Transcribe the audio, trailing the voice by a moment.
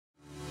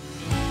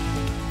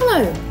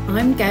Hello,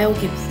 I'm Gail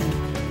Gibson,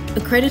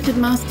 accredited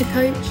master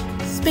coach,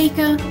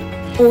 speaker,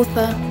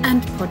 author,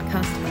 and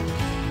podcast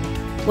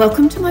host.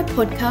 Welcome to my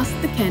podcast,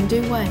 The Can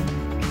Do Way.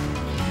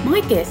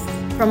 My guests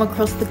from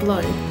across the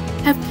globe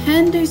have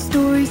can-do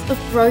stories of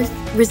growth,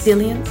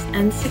 resilience,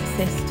 and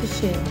success to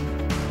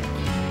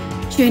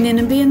share. Tune in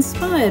and be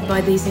inspired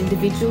by these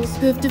individuals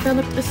who have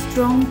developed a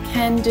strong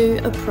can-do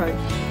approach.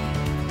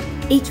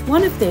 Each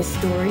one of their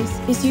stories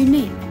is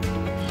unique.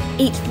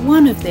 Each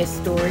one of their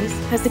stories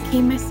has a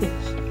key message.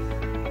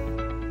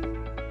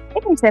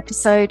 In this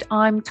episode,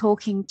 I'm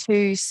talking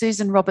to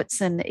Susan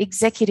Robertson,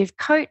 executive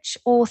coach,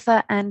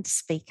 author, and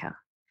speaker.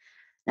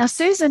 Now,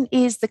 Susan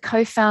is the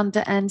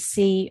co-founder and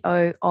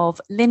CEO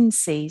of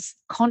Linceis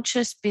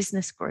Conscious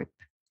Business Group.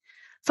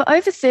 For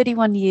over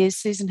 31 years,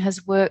 Susan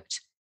has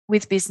worked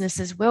with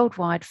businesses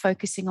worldwide,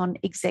 focusing on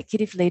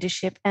executive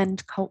leadership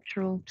and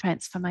cultural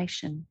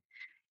transformation.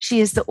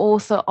 She is the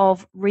author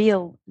of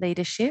Real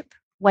Leadership,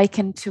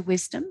 Waken to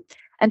Wisdom,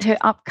 and her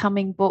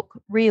upcoming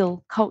book,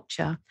 Real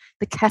Culture,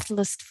 The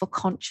Catalyst for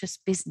Conscious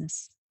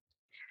Business.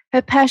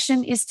 Her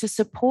passion is to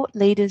support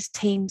leaders,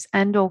 teams,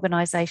 and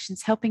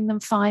organizations, helping them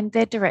find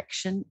their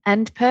direction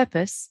and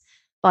purpose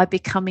by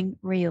becoming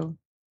real.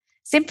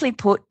 Simply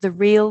put, the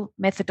Real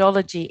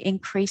methodology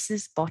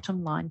increases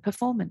bottom line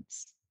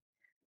performance.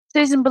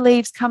 Susan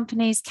believes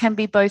companies can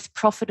be both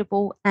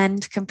profitable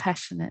and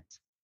compassionate.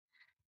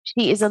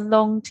 She is a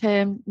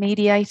long-term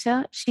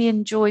mediator. She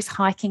enjoys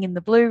hiking in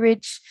the Blue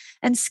Ridge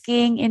and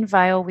skiing in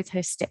Vail with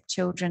her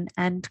stepchildren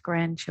and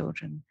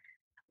grandchildren.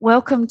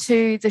 Welcome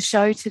to the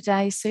show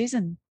today,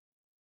 Susan.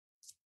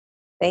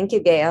 Thank you,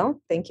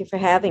 Gail. Thank you for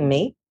having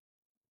me.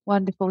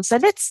 Wonderful. So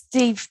let's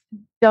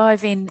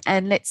dive in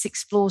and let's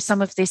explore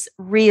some of this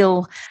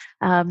real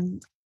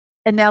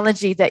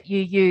analogy that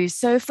you use.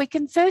 So if we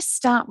can first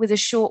start with a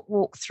short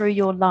walk through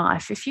your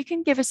life, if you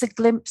can give us a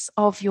glimpse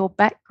of your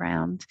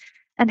background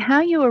and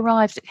how you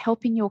arrived at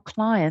helping your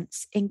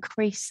clients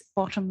increase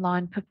bottom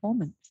line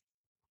performance.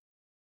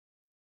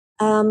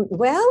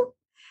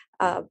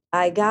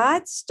 I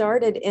got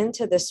started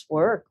into this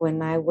work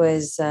when I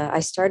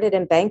started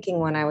in banking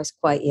when I was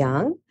quite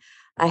young.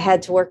 I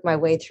had to work my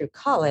way through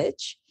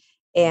college,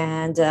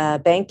 and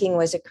banking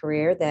was a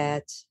career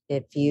that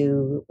if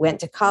you went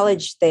to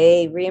college,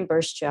 they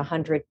reimbursed you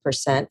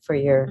 100% for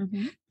your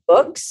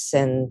books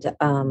and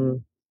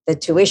the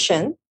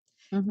tuition.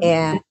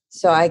 And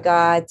so I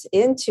got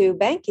into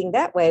banking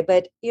that way.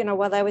 But,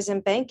 while I was in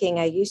banking,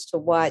 I used to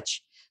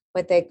watch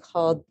what they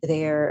called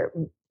their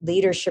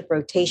leadership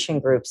rotation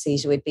groups.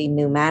 These would be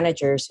new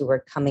managers who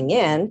were coming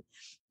in,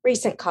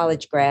 recent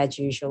college grads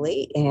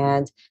usually,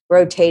 and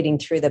rotating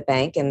through the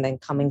bank and then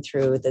coming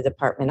through the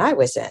department I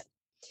was in.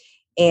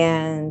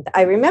 And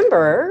I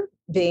remember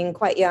being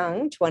quite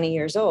young, 20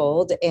 years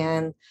old,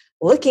 and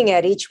looking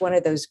at each one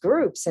of those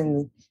groups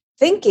and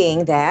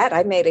thinking that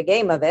I made a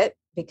game of it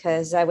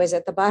because I was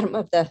at the bottom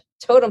of the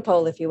totem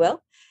pole, if you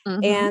will.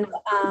 And,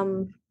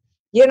 and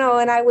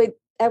I would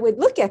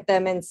look at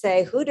them and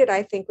say, who did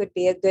I think would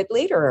be a good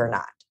leader or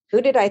not?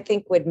 Who did I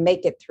think would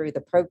make it through the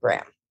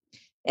program?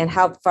 And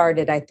how far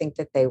did I think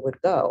that they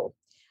would go?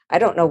 I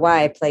don't know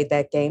why I played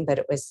that game,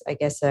 but I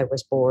guess I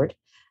was bored.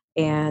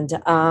 And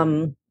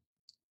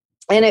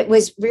it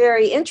was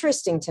very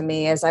interesting to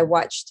me as I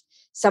watched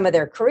some of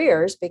their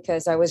careers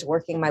because I was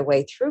working my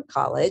way through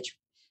college.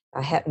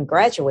 I hadn't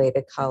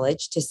graduated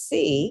college to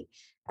see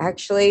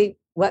actually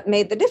what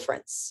made the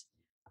difference.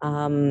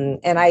 And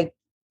I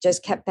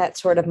just kept that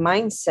sort of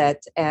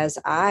mindset as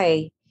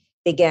I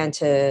began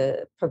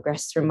to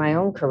progress through my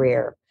own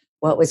career,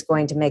 what was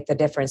going to make the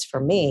difference for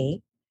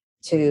me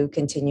to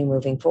continue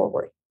moving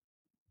forward.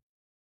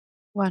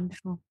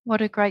 Wonderful.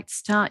 What a great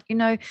start.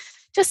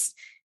 Just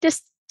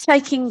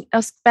taking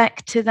us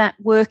back to that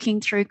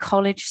working through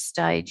college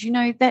stage,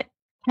 that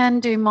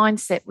can-do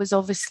mindset was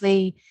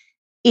obviously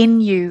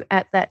in you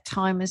at that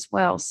time as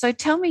well. So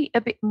tell me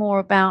a bit more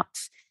about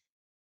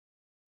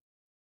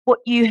what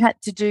you had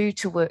to do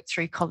to work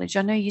through college.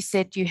 I know you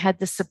said you had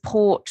the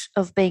support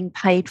of being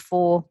paid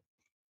for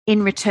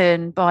in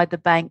return by the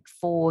bank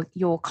for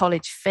your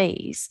college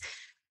fees.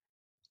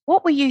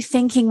 What were you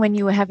thinking when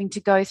you were having to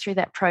go through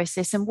that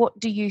process, and what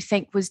do you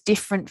think was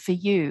different for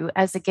you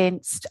as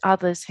against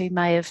others who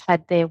may have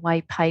had their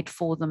way paid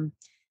for them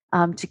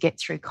to get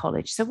through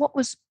college? So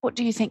what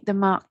do you think the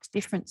marked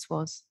difference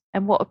was,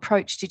 and what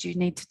approach did you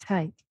need to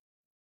take?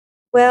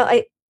 Well,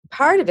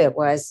 part of it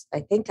was,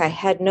 I think I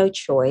had no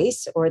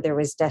choice, or there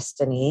was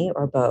destiny,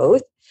 or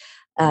both.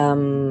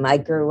 I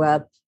grew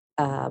up,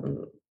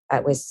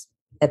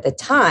 at the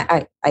time,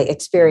 I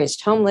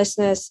experienced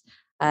homelessness,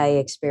 I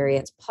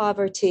experienced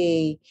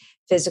poverty,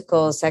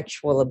 physical,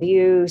 sexual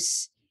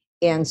abuse.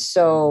 And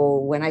so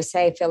when I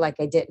say I feel like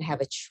I didn't have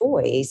a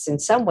choice, in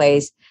some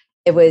ways,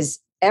 it was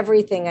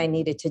everything I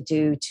needed to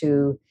do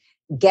to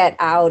get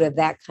out of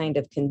that kind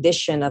of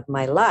condition of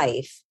my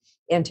life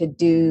and to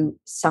do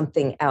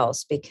something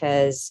else,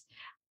 because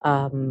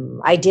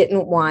I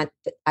didn't want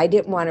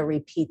to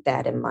repeat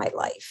that in my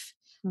life.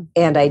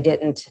 And I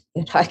didn't,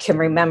 I can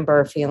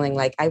remember feeling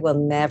like I will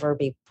never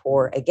be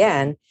poor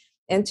again.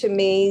 And to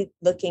me,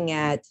 looking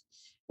at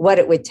what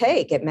it would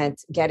take, it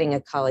meant getting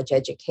a college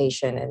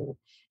education and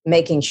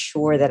making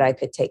sure that I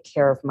could take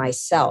care of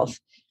myself,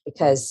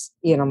 because,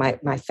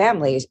 my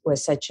family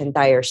was such in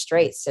dire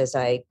straits as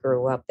I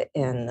grew up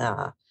in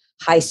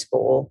high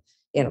school,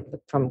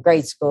 from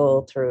grade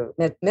school through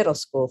middle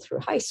school through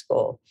high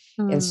school.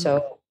 And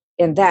so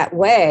in that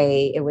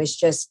way, it was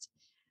just,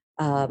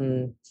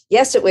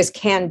 yes, it was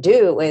can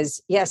do. It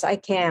was, yes, I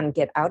can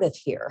get out of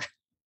here.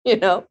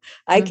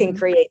 I can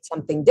create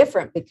something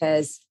different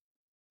because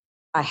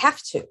I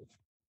have to,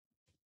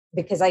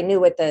 because I knew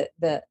what the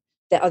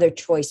other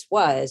choice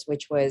was,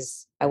 which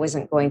was I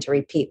wasn't going to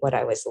repeat what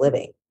I was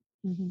living.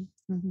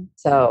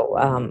 So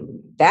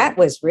that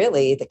was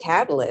really the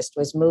catalyst,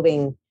 was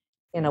moving,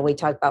 we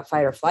talk about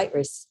fight or flight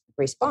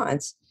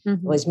response,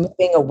 was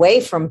moving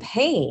away from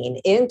pain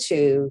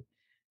into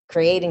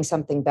creating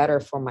something better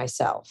for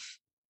myself,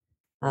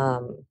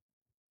 to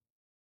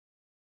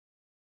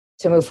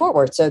move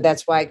forward. So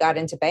that's why I got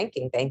into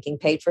banking. Banking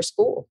paid for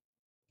school.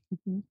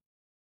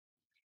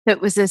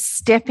 It was a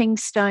stepping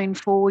stone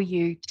for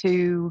you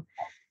to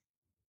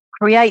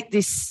create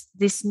this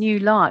new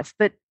life.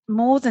 But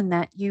more than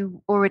that,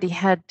 you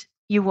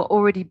were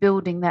already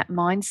building that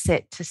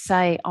mindset to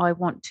say, I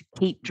want to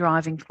keep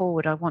driving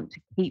forward. I want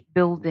to keep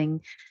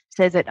building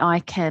so that I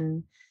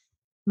can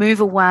move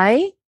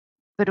away,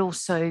 but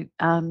also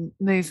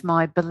move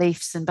my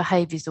beliefs and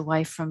behaviors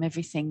away from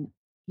everything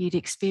you'd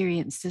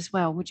experienced as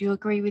well. Would you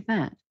agree with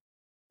that?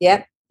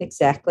 Yep,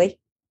 exactly.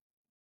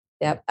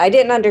 Yep. I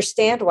didn't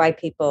understand why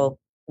people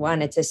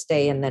wanted to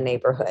stay in the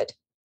neighborhood.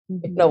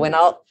 When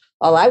all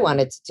I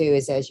wanted to do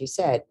is, as you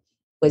said,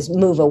 was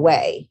move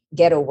away,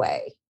 get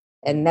away,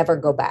 and never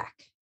go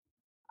back,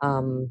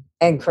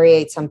 and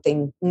create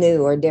something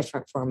new or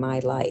different for my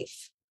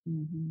life,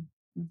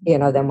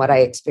 than what I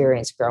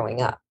experienced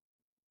growing up.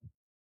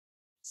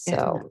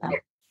 So,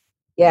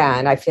 yeah,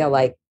 and I feel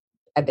like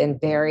I've been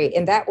very,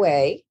 in that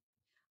way,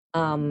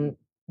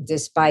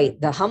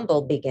 despite the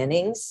humble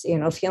beginnings,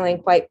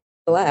 feeling quite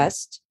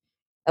blessed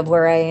of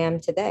where I am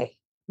today.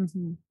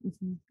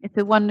 It's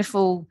a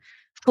wonderful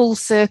full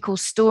circle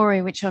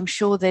story, which I'm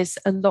sure there's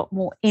a lot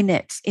more in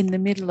it in the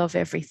middle of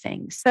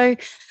everything. So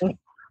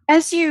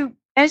as you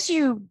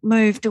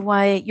moved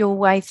your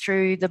way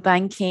through the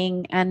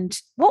banking,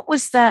 and what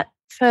was that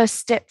first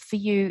step for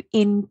you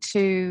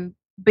into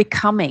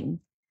becoming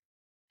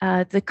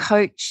the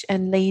coach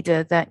and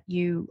leader that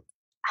you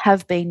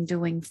have been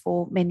doing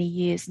for many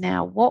years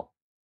now?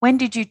 When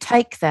did you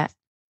take that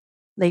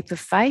leap of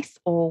faith,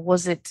 or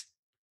was it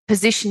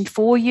positioned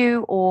for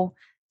you, or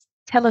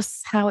tell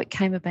us how it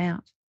came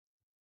about?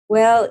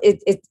 Well,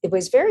 it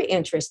was very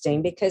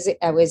interesting because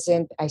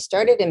I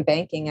started in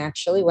banking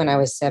actually when I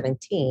was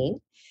 17.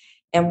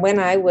 And when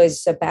I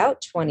was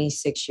about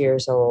 26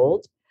 years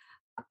old,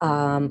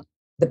 the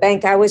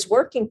bank I was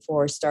working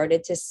for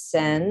started to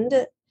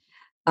send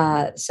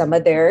some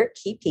of their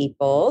key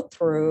people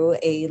through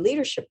a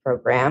leadership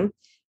program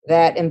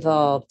that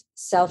involved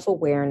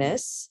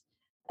self-awareness.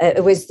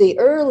 It was the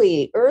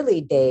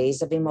early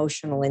days of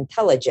emotional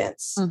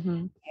intelligence.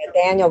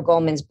 Daniel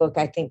Goleman's book,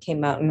 I think,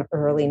 came out in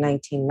early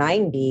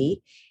 1990.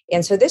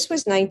 And so this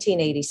was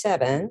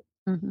 1987.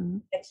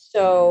 And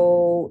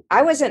so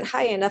I wasn't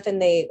high enough in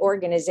the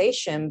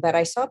organization, but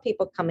I saw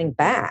people coming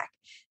back.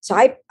 So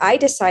I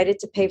decided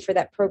to pay for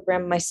that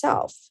program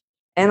myself.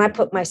 And I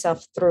put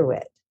myself through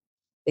it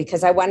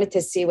because I wanted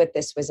to see what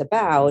this was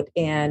about.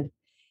 And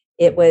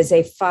it was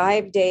a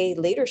 5-day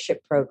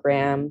leadership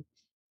program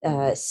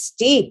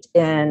steeped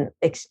in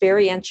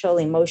experiential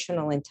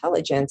emotional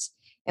intelligence.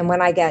 And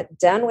when I got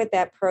done with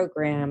that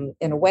program,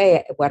 in a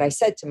way, what I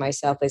said to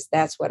myself is,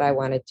 that's what I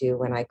want to do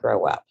when I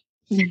grow up.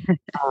 And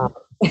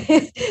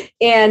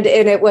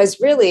it was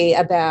really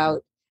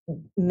about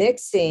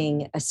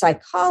mixing a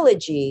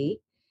psychology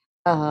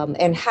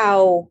and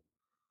how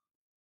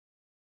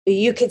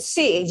you could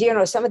see,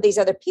 some of these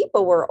other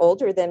people were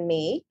older than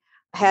me,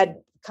 had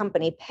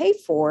company pay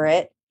for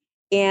it.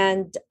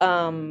 And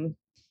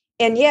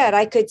yet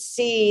I could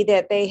see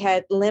that they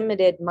had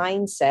limited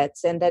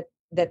mindsets, and that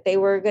they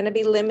were going to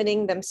be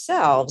limiting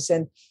themselves.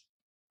 And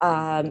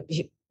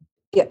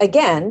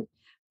again,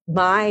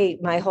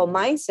 my whole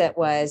mindset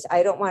was,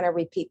 I don't want to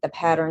repeat the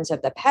patterns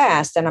of the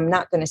past, and I'm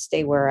not going to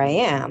stay where I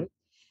am.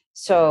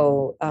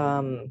 So,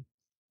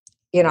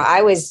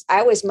 I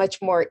was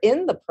much more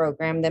in the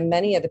program than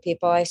many of the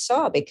people I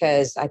saw,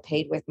 because I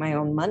paid with my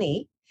own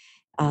money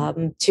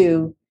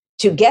to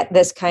get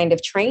this kind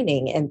of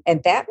training.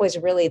 And that was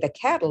really the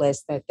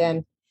catalyst that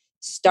then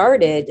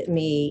started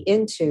me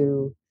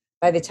into,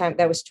 by the time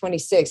that was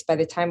 26, by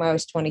the time I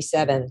was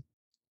 27,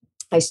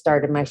 I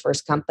started my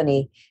first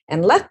company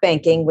and left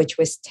banking, which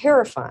was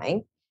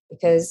terrifying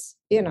because,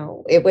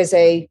 it was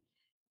a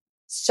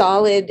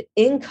solid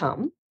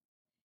income.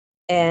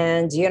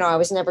 And, I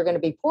was never going to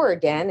be poor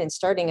again. And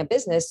starting a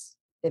business,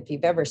 if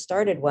you've ever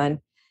started one,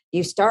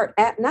 you start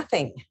at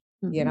nothing.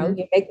 You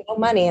make no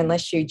money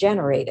unless you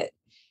generate it.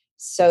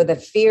 So the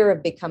fear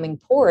of becoming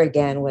poor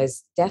again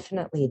was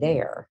definitely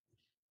there.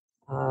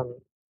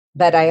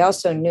 But I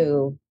also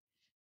knew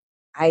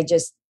I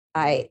just,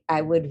 I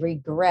would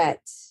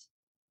regret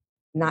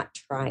not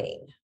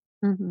trying.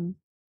 Mm-hmm.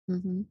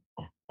 Mm-hmm.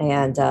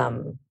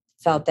 And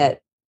felt that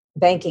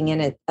banking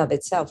in it of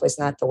itself was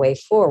not the way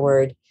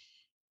forward.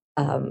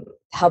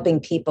 Helping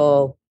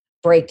people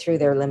break through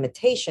their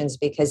limitations,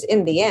 because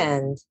in the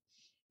end,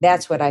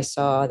 that's what I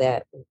saw,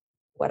 that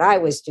what I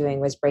was doing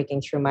was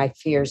breaking through my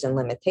fears and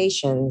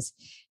limitations.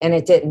 And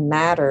it didn't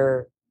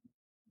matter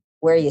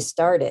where you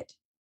started.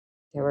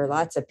 There were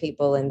lots of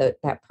people in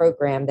that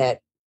program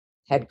that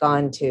had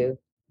gone to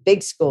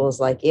big schools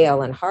like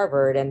Yale and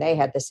Harvard, and they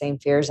had the same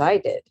fears I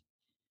did.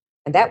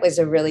 And that was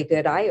a really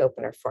good eye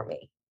opener for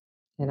me.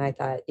 And I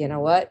thought, you know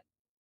what?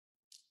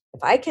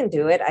 If I can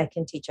do it, I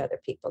can teach other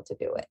people to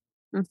do it.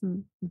 Mm-hmm.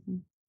 Mm-hmm.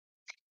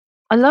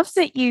 I love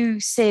that you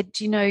said,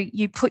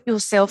 you put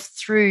yourself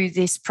through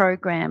this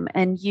program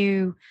and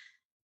you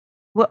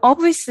were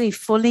obviously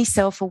fully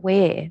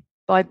self-aware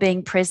by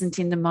being present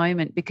in the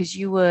moment, because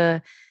you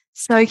were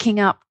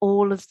soaking up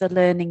all of the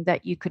learning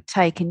that you could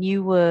take, and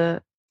you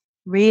were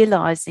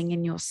realizing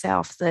in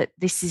yourself that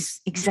this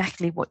is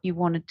exactly what you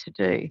wanted to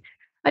do.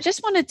 I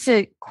just wanted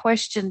to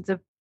question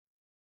the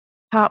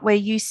part where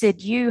you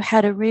said you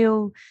had a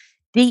real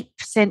deep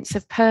sense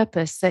of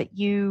purpose that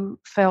you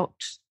felt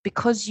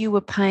because you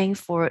were paying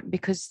for it,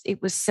 because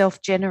it was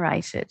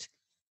self-generated.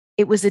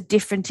 It was a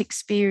different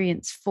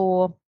experience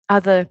for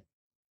other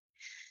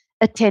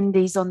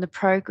attendees on the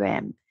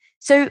program.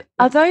 So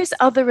are those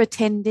other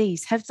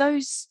attendees, have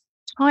those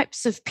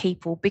types of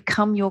people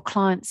become your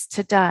clients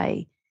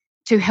today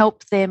to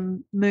help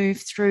them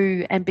move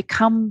through and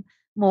become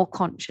more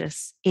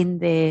conscious in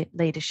their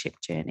leadership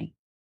journey?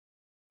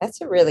 That's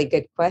a really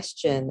good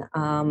question.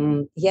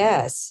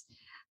 Yes.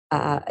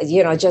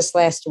 Just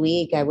last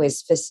week, I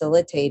was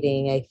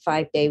facilitating a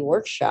 5-day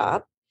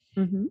workshop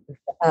Mm-hmm.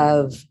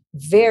 of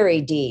very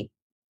deep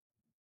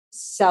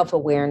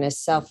self-awareness,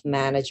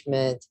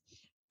 self-management,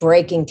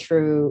 breaking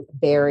through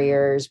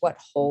barriers, what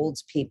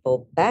holds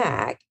people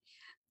back.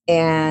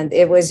 And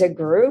it was a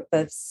group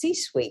of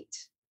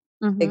C-suite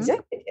Mm-hmm.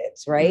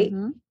 executives, right?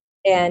 Mm-hmm.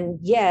 And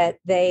yet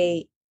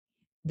they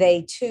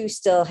too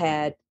still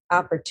had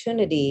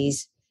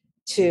opportunities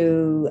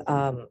to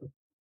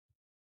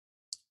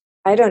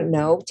I don't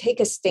know, take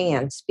a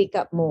stand, speak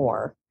up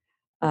more,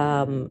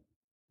 um,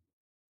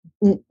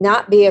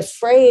 not be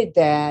afraid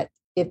that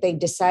if they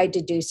decide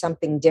to do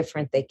something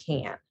different, they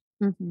can,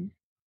 Mm-hmm.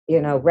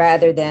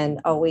 rather than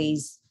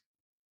always,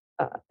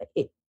 uh,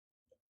 it,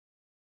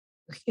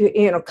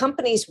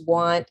 companies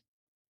want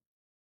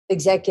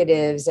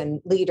executives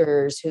and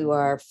leaders who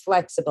are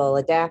flexible,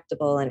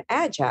 adaptable, and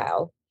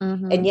agile.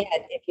 Mm-hmm. And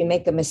yet, if you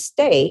make a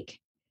mistake,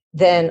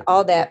 then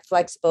all that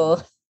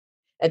flexible,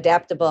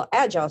 adaptable,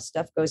 agile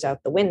stuff goes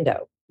out the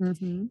window.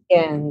 Mm-hmm.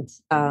 And,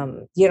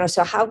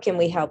 so how can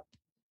we help?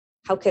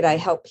 How could I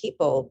help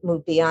people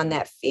move beyond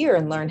that fear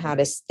and learn how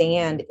to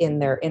stand in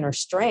their inner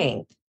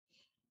strength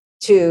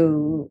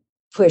to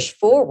push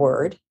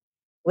forward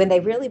when they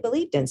really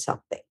believed in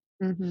something?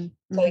 Mm-hmm.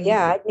 So, Mm-hmm.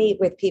 yeah, I meet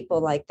with people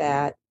like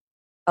that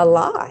a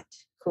lot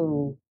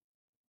who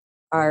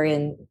are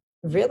in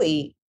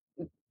really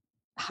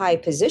high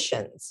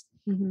positions,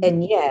 Mm-hmm.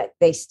 and yet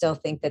they still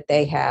think that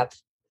they have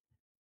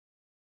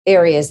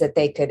areas that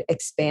they could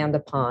expand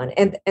upon,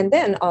 and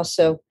then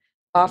also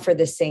offer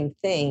the same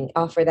thing,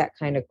 offer that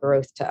kind of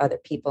growth to other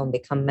people and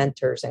become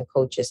mentors and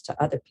coaches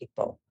to other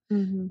people,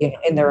 Mm-hmm.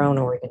 in their own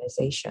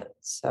organizations.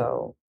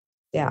 So,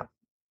 yeah.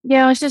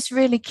 Yeah, I was just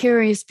really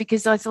curious,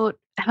 because I thought,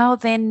 how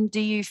then do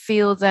you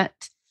feel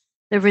that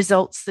the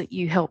results that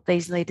you help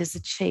these leaders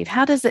achieve,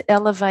 how does it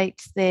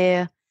elevate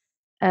their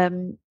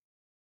um,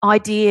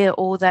 idea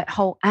or that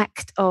whole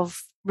act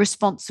of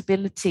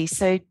responsibility?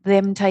 So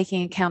them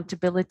taking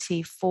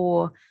accountability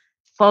for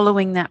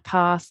following that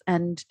path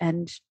and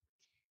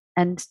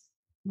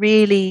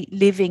really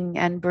living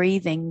and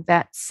breathing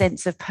that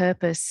sense of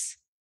purpose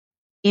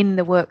in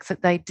the work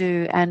that they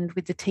do and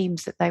with the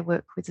teams that they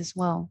work with as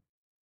well.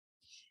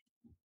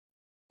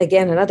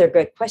 Again, another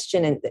good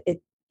question.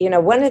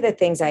 And one of the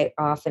things I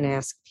often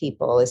ask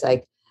people is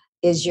like,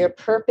 is your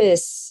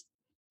purpose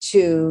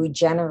to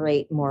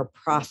generate more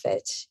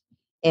profit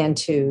and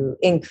to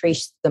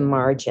increase the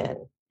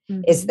margin?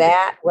 Is Mm-hmm.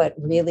 that what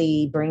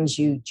really brings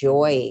you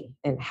joy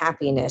and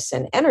happiness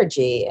and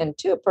energy? And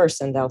to a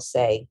person, they'll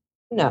say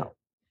no.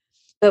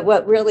 But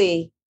what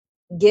really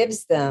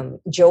gives them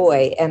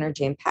joy,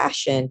 energy, and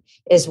passion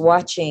is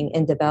watching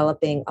and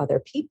developing other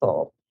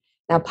people.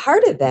 Now,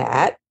 part of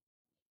that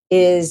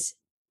is,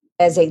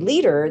 as a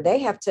leader, they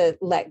have to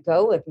let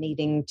go of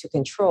needing to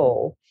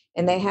control,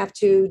 and they have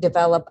to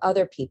develop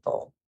other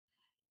people.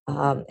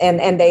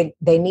 And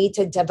they need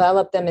to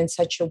develop them in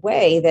such a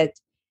way that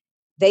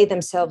they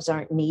themselves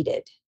aren't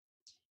needed.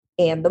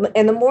 And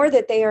the more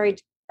that they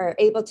are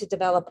able to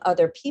develop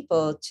other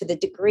people to the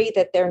degree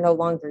that they're no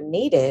longer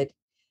needed,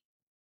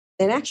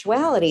 in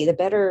actuality, the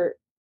better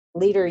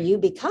leader you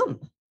become,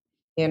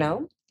 you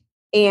know,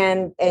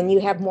 and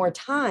you have more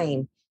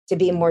time to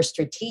be more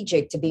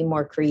strategic, to be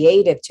more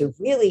creative, to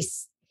really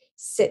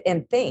sit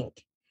and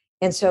think.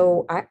 And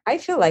so I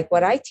feel like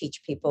what I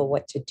teach people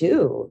what to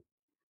do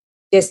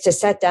is to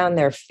set down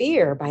their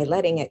fear by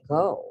letting it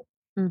go.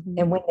 Mm-hmm.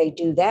 And when they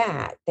do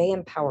that, they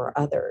empower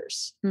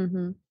others.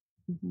 Mm-hmm.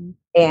 Mm-hmm.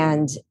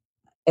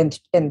 And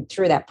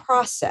through that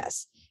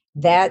process,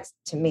 that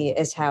to me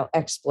is how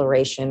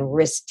exploration,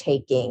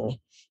 risk-taking,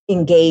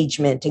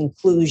 engagement,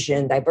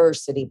 inclusion,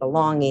 diversity,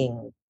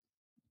 belonging,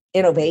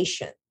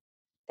 innovation,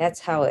 that's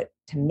how it,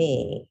 to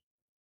me,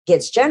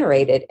 gets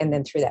generated. And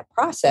then through that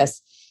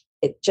process,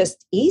 it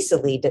just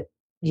easily,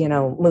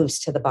 moves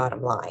to the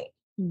bottom line,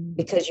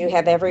 because you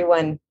have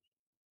everyone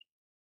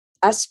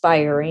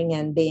aspiring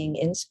and being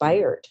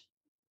inspired.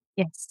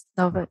 Yes,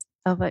 love it,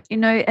 love it.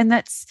 And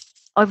that's,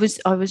 I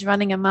was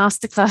running a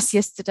masterclass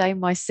yesterday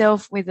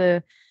myself with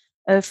a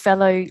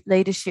fellow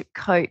leadership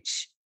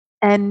coach,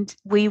 and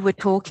we were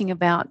talking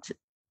about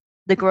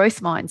the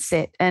growth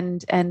mindset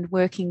and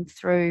working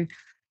through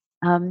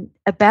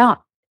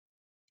about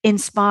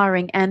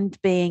inspiring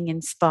and being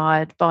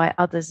inspired by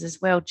others as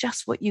well,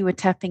 just what you were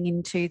tapping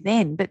into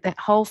then, but that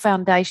whole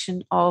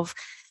foundation of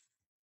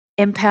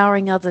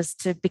empowering others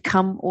to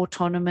become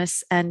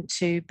autonomous and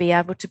to be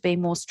able to be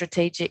more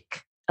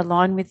strategic,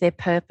 align with their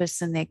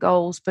purpose and their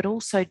goals, but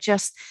also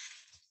just,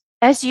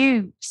 as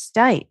you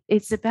state,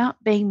 it's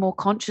about being more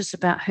conscious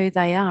about who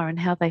they are and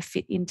how they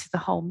fit into the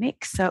whole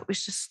mix. So it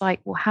was just like,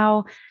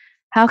 well,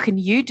 how can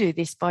you do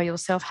this by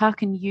yourself? How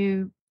can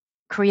you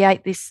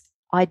create this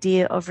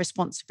idea of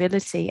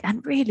responsibility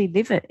and really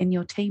live it in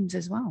your teams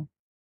as well?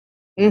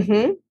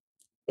 Mm-hmm.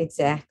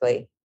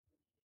 Exactly.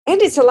 And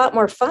it's a lot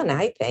more fun,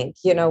 I think,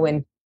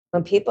 when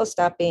people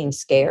stop being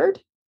scared,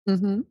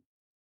 Mm-hmm.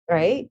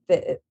 right?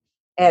 Their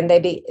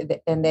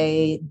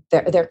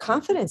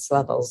confidence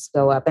levels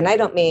go up. And I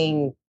don't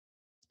mean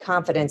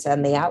confidence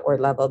on the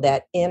outward level,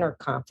 that inner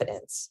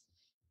confidence.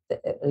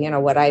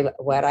 What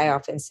I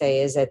often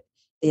say is that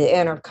the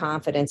inner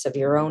confidence of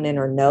your own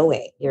inner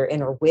knowing, your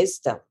inner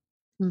wisdom,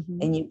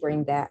 Mm-hmm. and you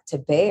bring that to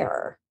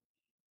bear.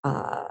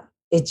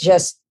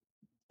 There's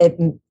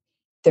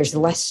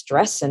less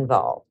stress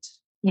involved.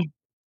 Yeah.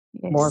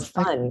 Yes. More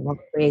fun, more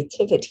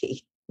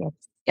creativity. Yes.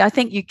 I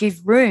think you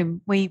give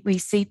room. We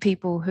see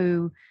people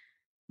who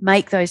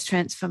make those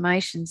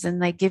transformations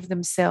and they give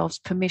themselves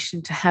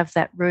permission to have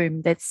that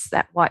room. That's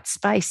that white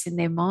space in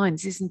their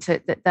minds, isn't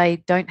it? That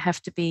they don't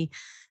have to be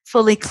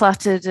fully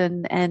cluttered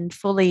and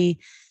fully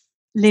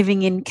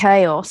living in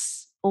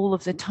chaos all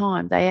of the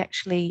time. They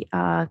actually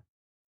are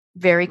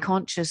very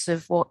conscious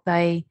of what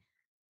they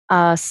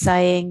are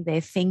saying,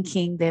 their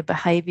thinking, their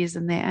behaviors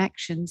and their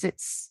actions. It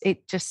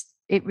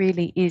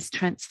really is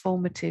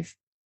transformative.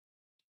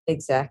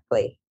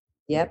 Exactly.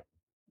 Yep.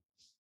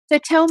 So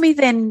tell me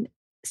then,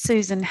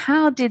 Susan,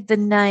 how did the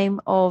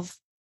name of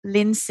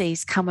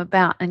Linceis come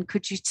about? And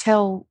could you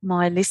tell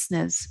my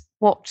listeners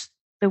what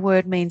the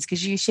word means?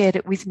 Because you shared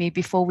it with me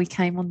before we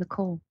came on the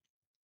call.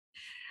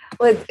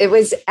 Well, it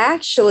was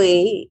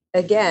actually,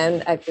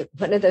 again,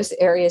 one of those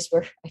areas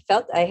where I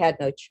felt I had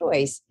no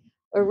choice.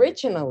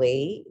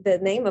 Originally, the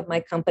name of my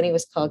company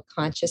was called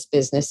Conscious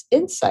Business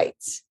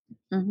Insights.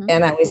 Mm-hmm.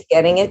 And I was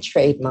getting it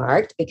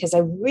trademarked because I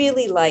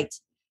really liked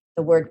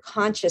the word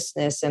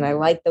consciousness and I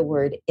liked the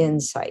word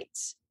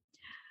insights.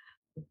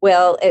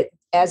 Well,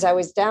 as I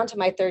was down to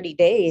my 30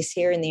 days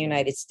here in the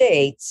United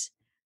States,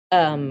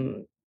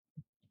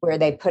 where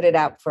they put it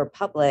out for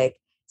public,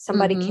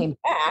 somebody mm-hmm. came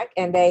back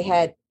and they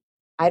had,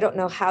 I don't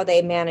know how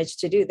they managed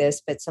to do this,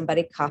 but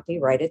somebody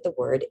copyrighted the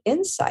word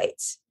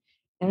insights.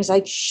 And I was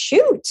like,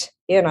 shoot,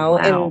 wow.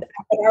 And it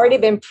had already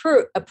been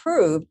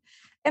approved.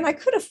 And I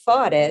could have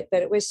fought it,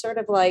 but it was sort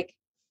of like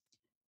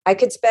I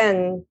could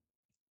spend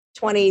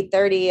 $20,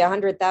 $30,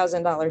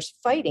 $100,000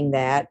 fighting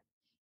that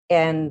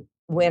and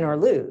win or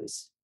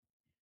lose.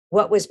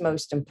 What was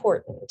most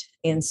important?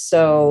 And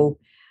so,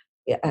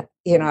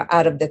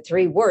 out of the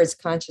three words,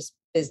 Conscious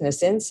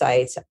Business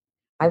Insights,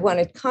 I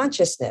wanted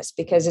consciousness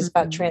because it's mm-hmm.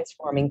 about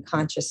transforming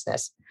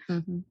consciousness.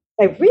 Mm-hmm.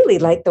 I really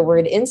like the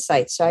word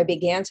insight. So I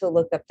began to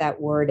look up that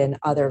word in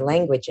other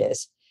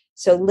languages.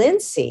 So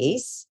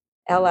Linceis,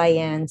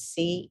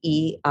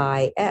 Linceis,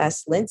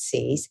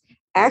 Linceis,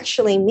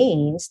 actually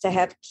means to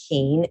have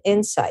keen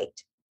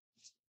insight,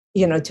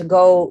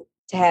 to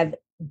have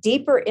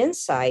deeper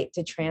insight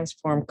to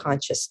transform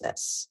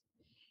consciousness.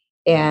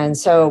 And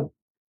so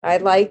I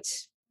like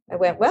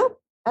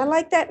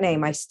that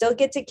name. I still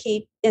get to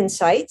keep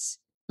insights,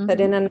 mm-hmm.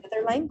 but in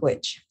another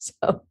language.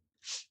 So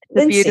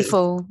the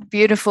beautiful,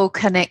 beautiful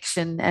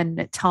connection, and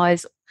it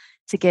ties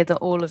together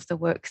all of the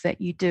work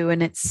that you do.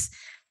 And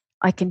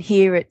I can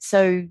hear it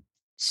so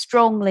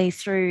strongly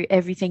through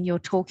everything you're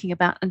talking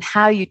about and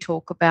how you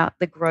talk about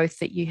the growth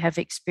that you have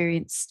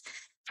experienced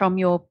from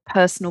your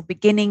personal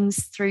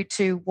beginnings through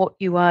to what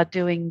you are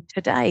doing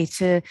today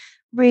to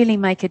really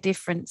make a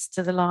difference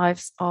to the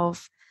lives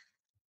of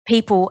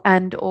people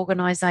and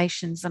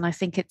organizations. And I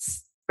think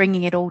it's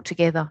bringing it all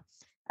together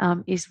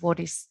is what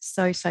is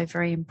so, so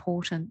very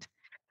important.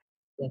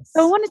 Yes.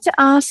 So I wanted to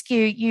ask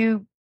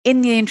you,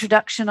 in the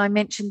introduction, I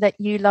mentioned that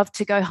you love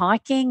to go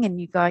hiking and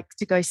you like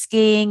to go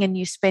skiing and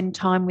you spend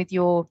time with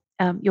your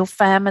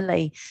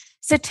family.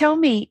 So tell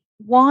me,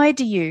 why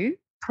do you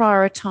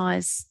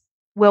prioritize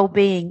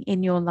well-being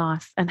in your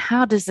life, and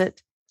how does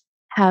it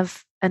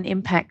have an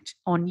impact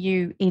on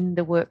you in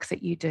the work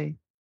that you do?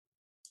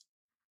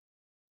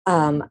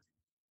 Um,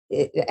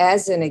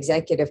 as an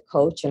executive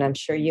coach, and I'm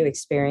sure you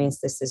experience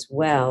this as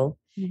well,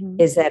 Mm-hmm.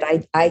 is that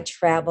I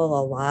travel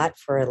a lot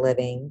for a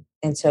living.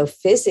 And so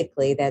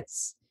physically,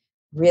 that's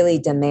really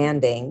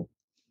demanding.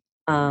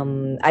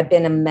 I've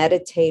been a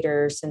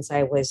meditator since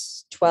I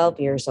was 12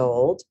 years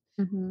old.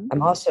 Mm-hmm.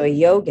 I'm also a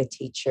yoga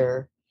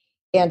teacher.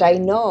 And I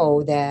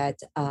know that,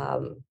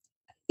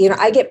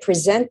 I get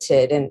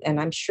presented, and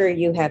I'm sure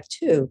you have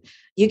too,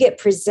 you get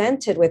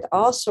presented with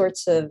all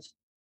sorts of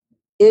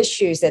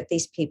issues that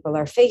these people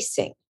are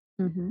facing,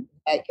 Mm-hmm.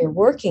 that you're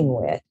working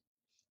with.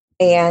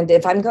 And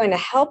if I'm going to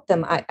help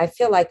them, I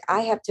feel like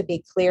I have to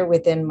be clear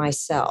within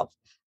myself.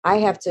 I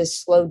have to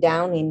slow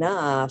down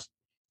enough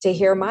to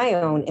hear my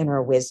own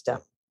inner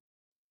wisdom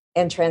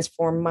and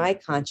transform my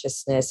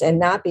consciousness and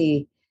not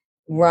be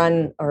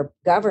run or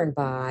governed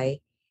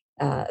by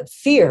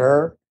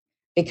fear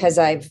because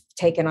I've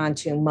taken on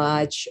too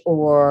much,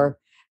 or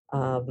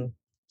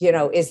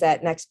is that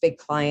next big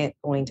client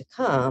going to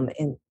come?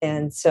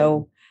 And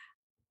so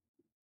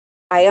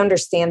I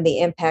understand the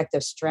impact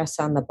of stress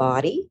on the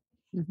body,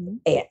 Mm-hmm.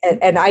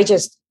 and I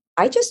just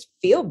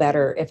feel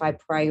better if I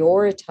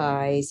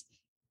prioritize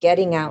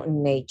getting out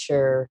in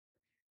nature,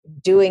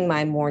 doing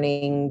my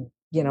morning,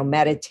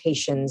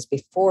 meditations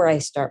before I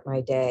start my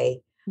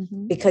day.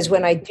 Mm-hmm. Because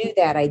when I do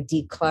that, I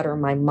declutter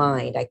my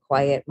mind, I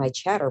quiet my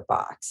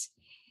chatterbox.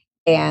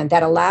 And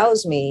that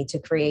allows me to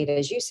create,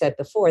 as you said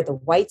before, the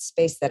white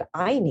space that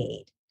I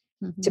need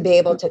to Mm-hmm. be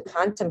able to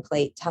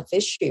contemplate tough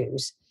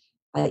issues.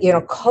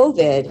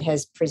 COVID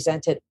has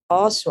presented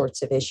all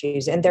sorts of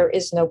issues, and there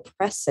is no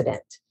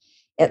precedent,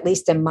 at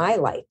least in my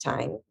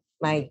lifetime.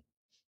 My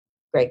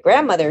great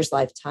grandmother's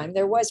lifetime,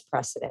 there was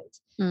precedent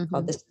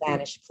called the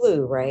Spanish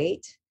flu,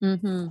 right?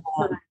 Mm-hmm.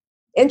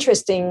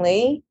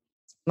 Interestingly,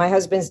 my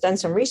husband's done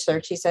some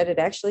research. He said it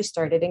actually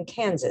started in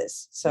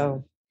Kansas.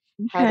 So,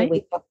 how do Okay.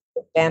 we call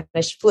the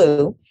Spanish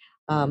flu?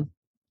 Of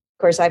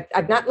course,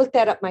 I've not looked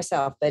that up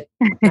myself, but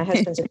my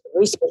husband's a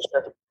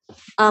researcher.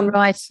 Um,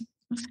 Right.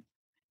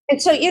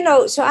 and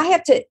so, so I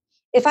have to,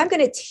 if I'm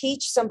going to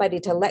teach somebody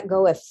to let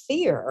go of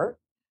fear,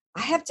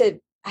 I have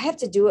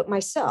to do it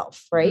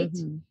myself, right?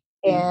 Mm-hmm.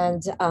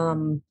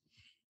 And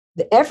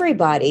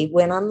everybody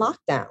went on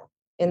lockdown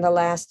in the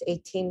last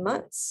 18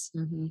 months.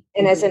 Mm-hmm.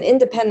 And as an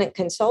independent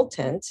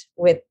consultant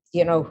with,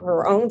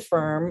 her own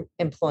firm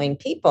employing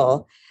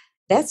people,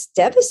 that's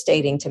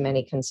devastating to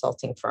many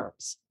consulting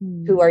firms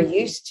Mm-hmm. who are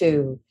used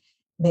to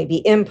maybe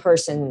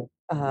in-person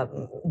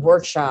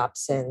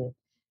workshops and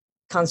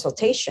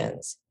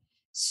consultations.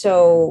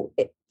 So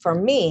for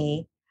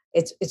me,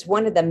 it's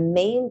one of the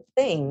main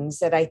things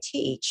that I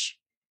teach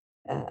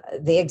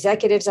the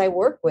executives I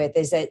work with,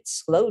 is that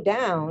slow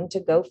down to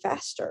go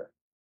faster.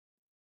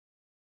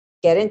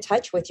 Get in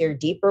touch with your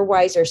deeper,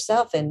 wiser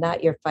self and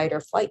not your fight or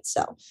flight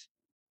self.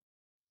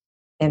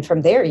 And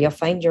from there, you'll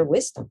find your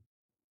wisdom.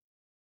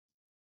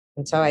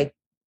 And so I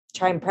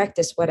try and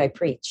practice what I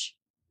preach.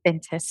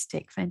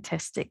 Fantastic,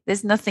 fantastic.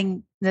 There's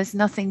nothing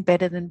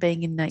better than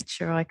being in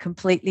nature. I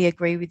completely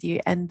agree with you.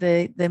 And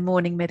the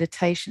morning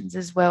meditations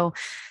as well.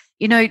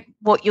 You know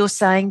what you're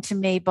saying to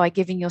me by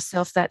giving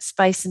yourself that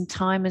space and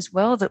time as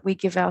well, that we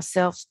give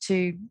ourselves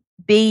to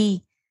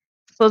be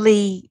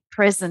fully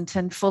present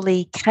and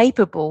fully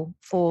capable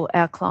for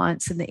our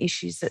clients and the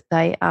issues that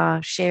they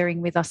are sharing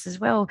with us as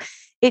well.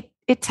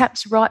 It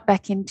taps right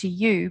back into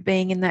you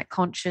being in that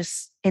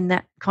conscious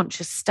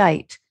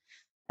state,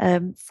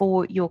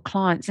 for your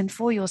clients and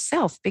for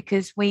yourself,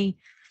 because we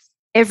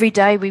every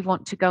day we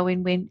want to go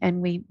in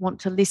and we want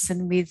to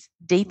listen with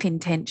deep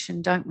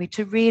intention, don't we,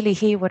 to really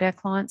hear what our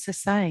clients are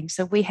saying.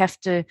 So we have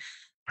to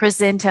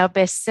present our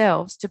best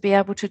selves to be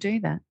able to do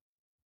that.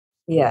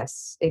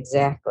 Yes,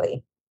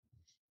 exactly.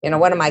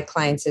 One of my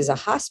clients is a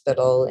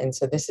hospital. And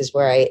so this is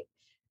where I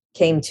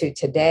came to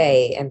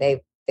today. And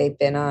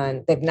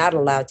they've not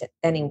allowed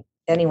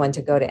anyone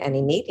to go to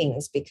any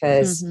meetings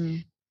because Mm-hmm.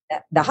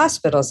 the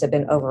hospitals have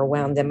been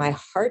overwhelmed, and my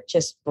heart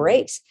just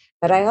breaks.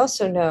 But I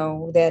also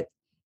know that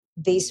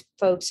these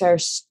folks are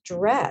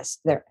stressed.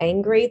 They're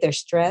angry, they're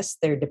stressed,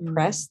 they're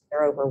depressed,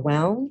 they're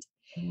overwhelmed.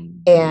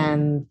 Mm-hmm.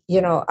 And,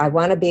 I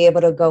want to be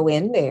able to go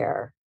in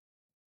there.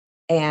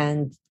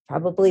 And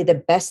probably the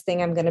best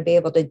thing I'm going to be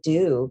able to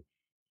do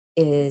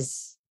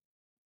is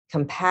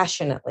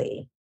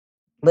compassionately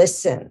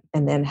listen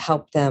and then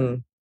help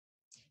them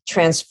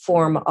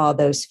transform all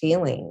those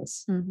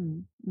feelings, Mm-hmm.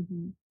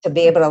 Mm-hmm. to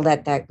be able to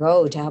let that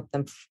go, to help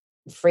them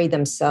free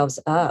themselves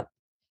up,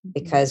 Mm-hmm.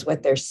 because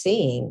what they're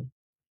seeing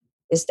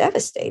is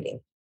devastating.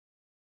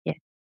 Yeah,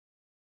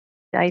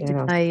 day You to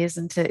know, day,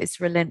 isn't it? It's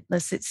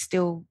relentless. It's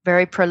still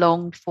very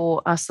prolonged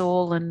for us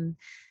all, and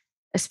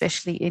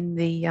especially in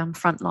the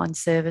frontline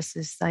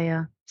services, they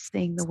are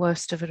seeing the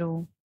worst of it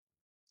all.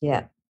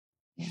 yeah,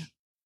 Yeah,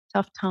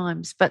 tough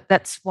times, but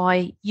that's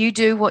why you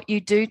do what you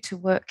do, to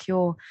work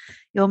your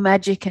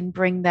magic and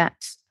bring that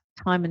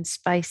time and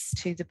space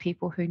to the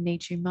people who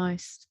need you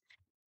most.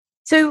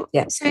 So,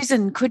 Yeah.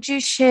 Susan, could you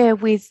share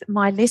with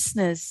my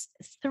listeners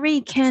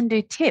 3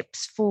 can-do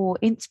tips for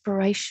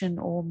inspiration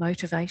or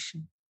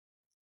motivation?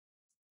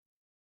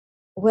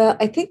 Well,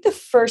 I think the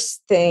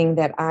first thing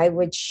that I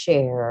would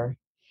share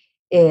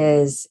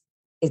is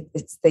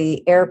it's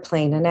the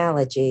airplane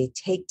analogy.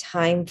 Take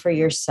time for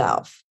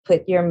yourself.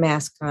 Put your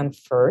mask on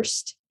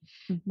first,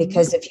 Mm-hmm.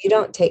 because if you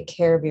don't take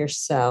care of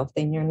yourself,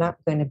 then you're not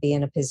going to be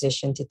in a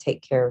position to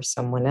take care of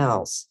someone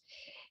else.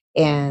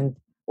 And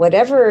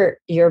whatever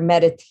your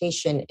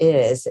meditation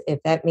is,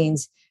 if that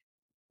means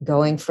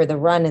going for the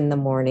run in the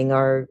morning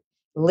or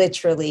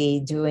literally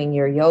doing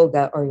your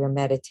yoga or your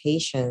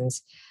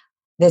meditations,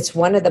 that's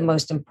one of the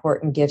most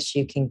important gifts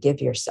you can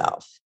give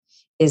yourself,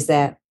 is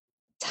that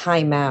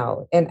time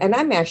out. And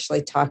I'm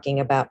actually talking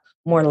about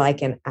more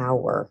like an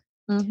hour.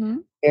 Mm-hmm.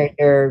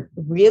 You're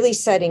really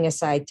setting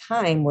aside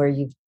time where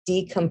you've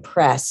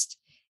decompressed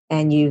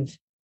and you've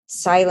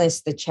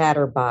silenced the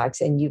chatterbox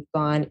and you've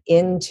gone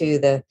into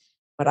the,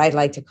 what I'd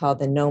like to call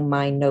the no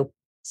mind, no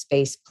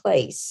space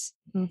place,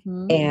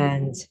 Mm-hmm.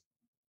 and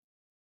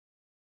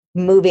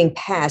moving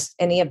past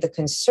any of the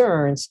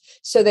concerns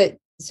so that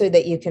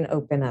you can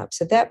open up.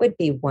 So that would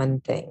be one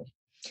thing.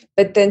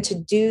 But then to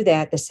do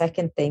that, the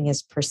second thing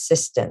is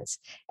persistence.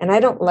 And I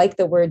don't like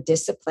the word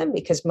discipline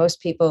because most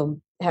people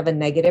have a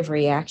negative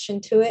reaction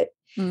to it.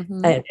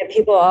 Mm-hmm. And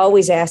people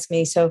always ask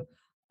me, so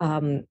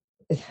even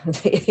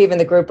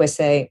the group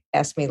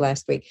asked me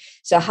last week,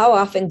 so how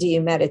often do you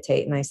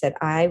meditate? And I said,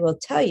 I will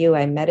tell you,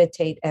 I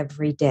meditate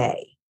every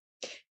day.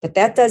 But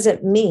that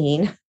doesn't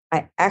mean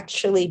I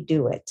actually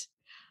do it.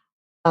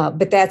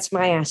 But that's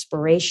my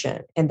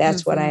aspiration. And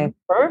that's what I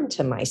affirm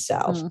to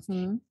myself.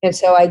 Mm-hmm. And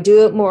so I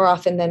do it more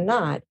often than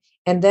not.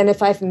 And then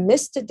if I've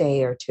missed a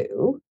day or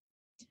two,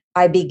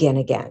 I begin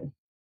again.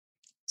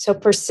 So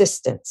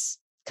persistence,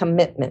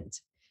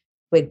 commitment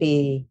would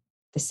be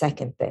the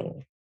second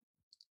thing.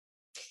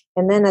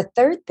 And then a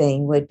third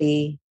thing would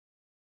be,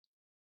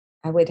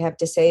 I would have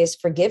to say, is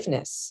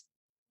forgiveness,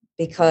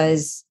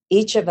 because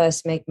each of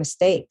us make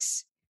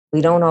mistakes.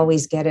 We don't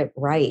always get it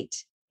right.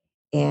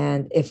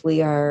 And if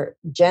we are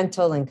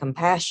gentle and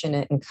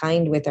compassionate and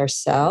kind with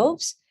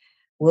ourselves,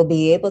 we'll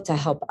be able to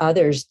help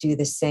others do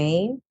the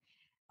same,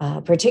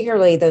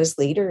 particularly those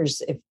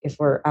leaders. If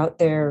we're out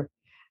there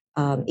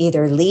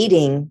either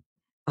leading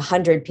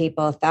 100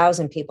 people,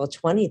 1,000 people,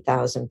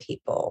 20,000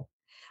 people,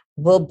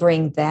 we'll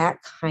bring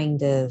that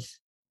kind of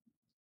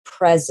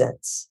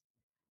presence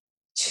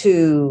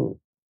to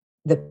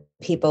the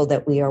people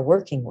that we are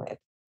working with.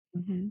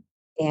 Mm-hmm.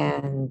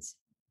 And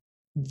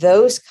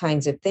those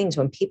kinds of things,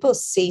 when people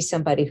see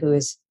somebody who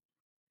is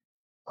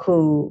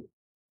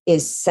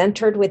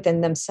centered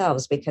within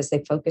themselves because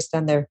they focused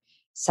on their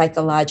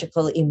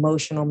psychological,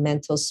 emotional,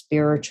 mental,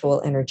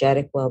 spiritual,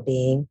 energetic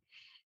well-being,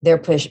 they're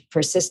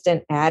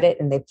persistent at it,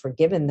 and they've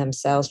forgiven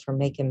themselves for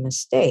making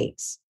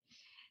mistakes.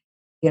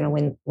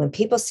 When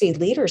people see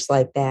leaders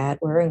like that,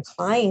 we're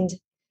inclined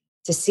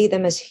to see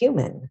them as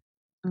human,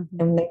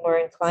 Mm-hmm. and then we're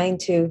inclined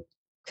to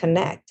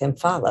connect and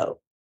follow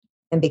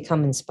and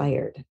become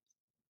inspired.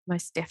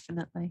 Most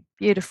definitely.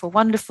 Beautiful,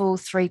 wonderful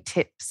 3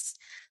 tips.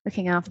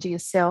 Looking after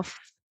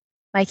yourself,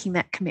 making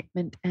that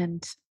commitment,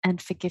 and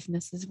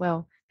forgiveness as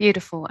well.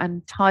 Beautiful,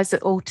 and ties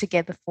it all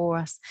together for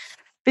us.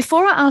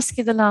 Before I ask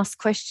you the last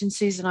question,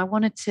 Susan, I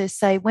wanted to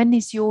say, when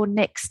is your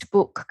next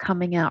book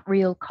coming out,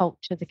 Real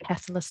Culture, the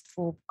Catalyst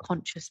for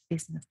Conscious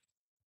Business?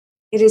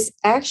 It is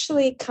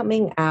actually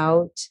coming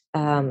out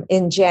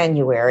in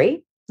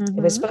January. Mm-hmm.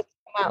 It was supposed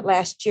to come out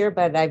last year,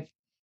 but I've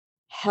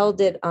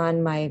held it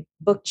on my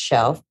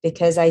bookshelf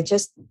because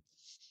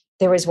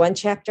there was one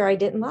chapter I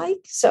didn't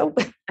like. So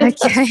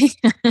Okay.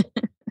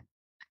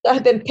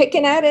 I've been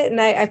picking at it, and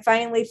I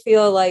finally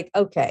feel like,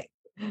 okay,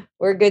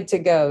 we're good to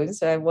go.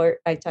 So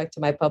I talked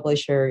to my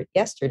publisher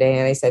yesterday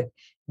and I said,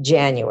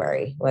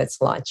 January, let's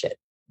launch it.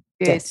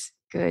 Good,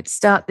 good.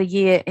 Start the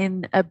year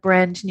in a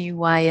brand new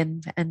way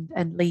and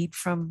lead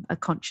from a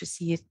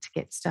conscious year to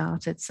get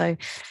started. So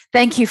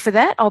thank you for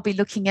that. I'll be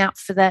looking out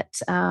for that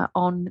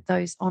on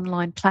those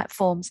online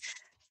platforms.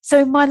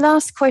 So my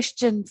last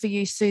question for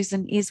you,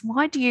 Susan, is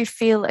why do you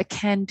feel a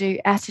can-do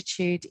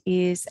attitude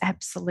is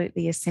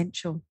absolutely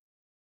essential?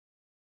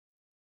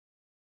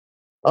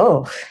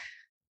 Oh,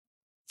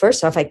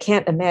 first off, I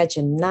can't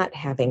imagine not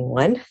having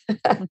one.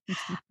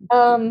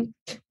 um,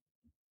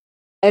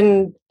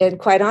 and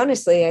quite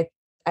honestly,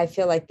 I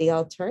feel like the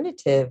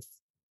alternative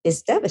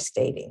is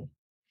devastating,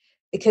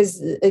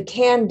 because a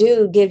can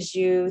do gives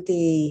you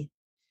the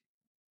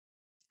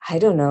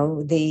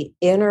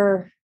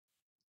inner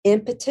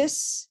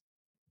impetus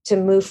to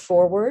move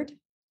forward.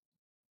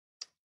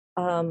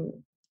 I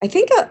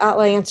think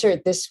I'll answer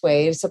it this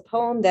way. It's a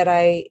poem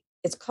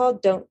it's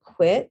called Don't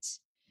Quit.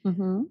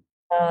 Mm-hmm.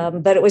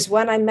 But it was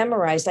one I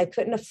memorized. I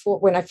couldn't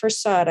afford, when I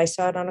first saw it, I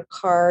saw it on a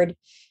card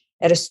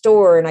at a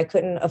store and I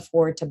couldn't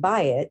afford to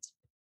buy it.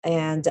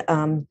 And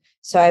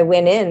so I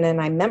went in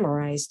and I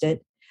memorized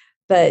it.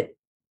 But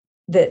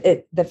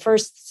the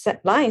first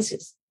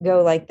lines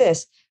go like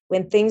this: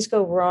 when things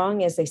go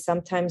wrong, as they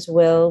sometimes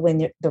will,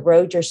 when the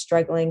road you're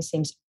struggling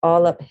seems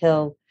all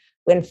uphill,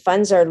 When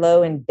funds are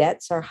low and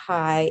debts are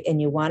high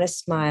and you want to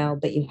smile,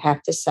 but you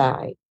have to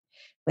sigh.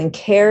 When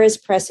care is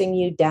pressing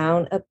you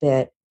down a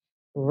bit,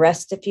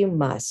 rest if you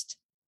must,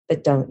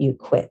 but don't you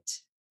quit.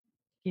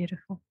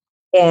 Beautiful.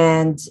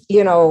 And,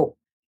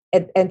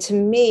 and to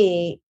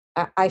me,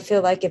 I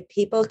feel like if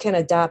people can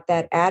adopt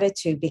that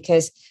attitude,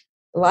 because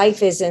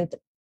life isn't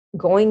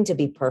going to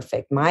be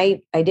perfect.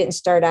 I didn't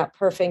start out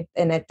perfect,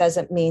 and it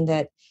doesn't mean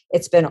that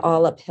it's been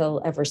all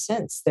uphill ever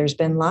since. There's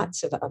been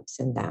lots of ups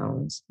and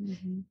downs.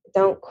 Mm-hmm.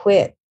 Don't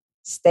quit.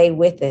 Stay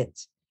with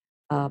it.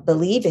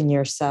 Believe in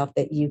yourself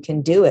that you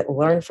can do it.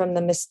 Learn from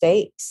the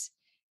mistakes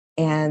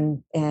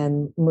and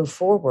move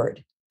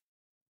forward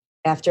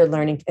after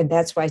learning. And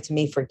that's why, to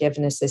me,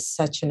 forgiveness is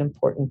such an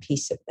important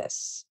piece of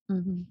this.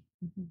 Mm-hmm.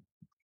 Mm-hmm.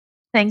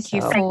 Thank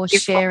you for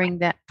sharing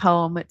that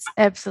poem. It's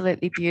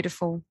absolutely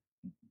beautiful.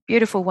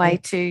 Beautiful way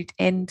to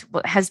end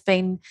what has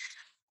been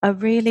a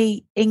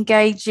really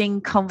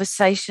engaging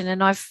conversation.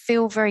 And I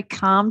feel very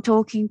calm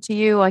talking to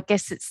you. I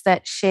guess it's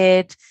that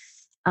shared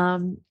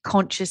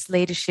conscious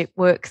leadership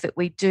work that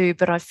we do,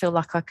 but I feel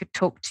like I could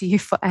talk to you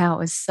for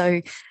hours.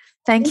 So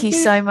thank you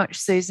so much,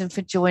 Susan,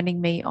 for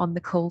joining me on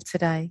the call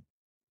today.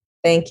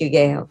 Thank you,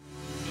 Gail.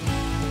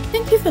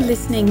 Thank you for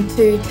listening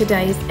to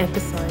today's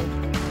episode.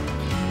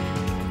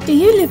 Do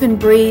you live and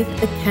breathe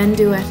a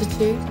can-do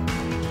attitude?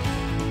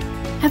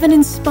 Have an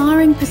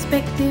inspiring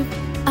perspective,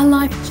 a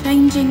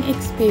life-changing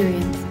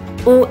experience,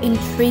 or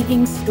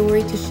intriguing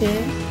story to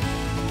share?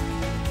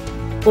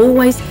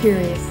 Always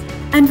curious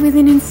and with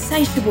an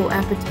insatiable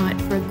appetite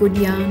for a good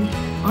yarn,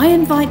 I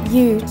invite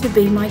you to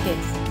be my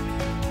guest.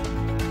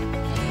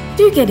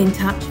 Do get in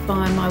touch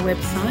via my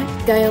website,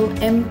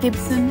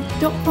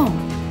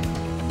 gailmgibson.com.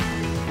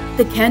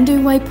 The Can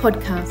Do Way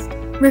podcast,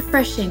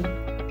 refreshing,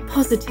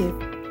 positive,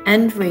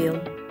 and real.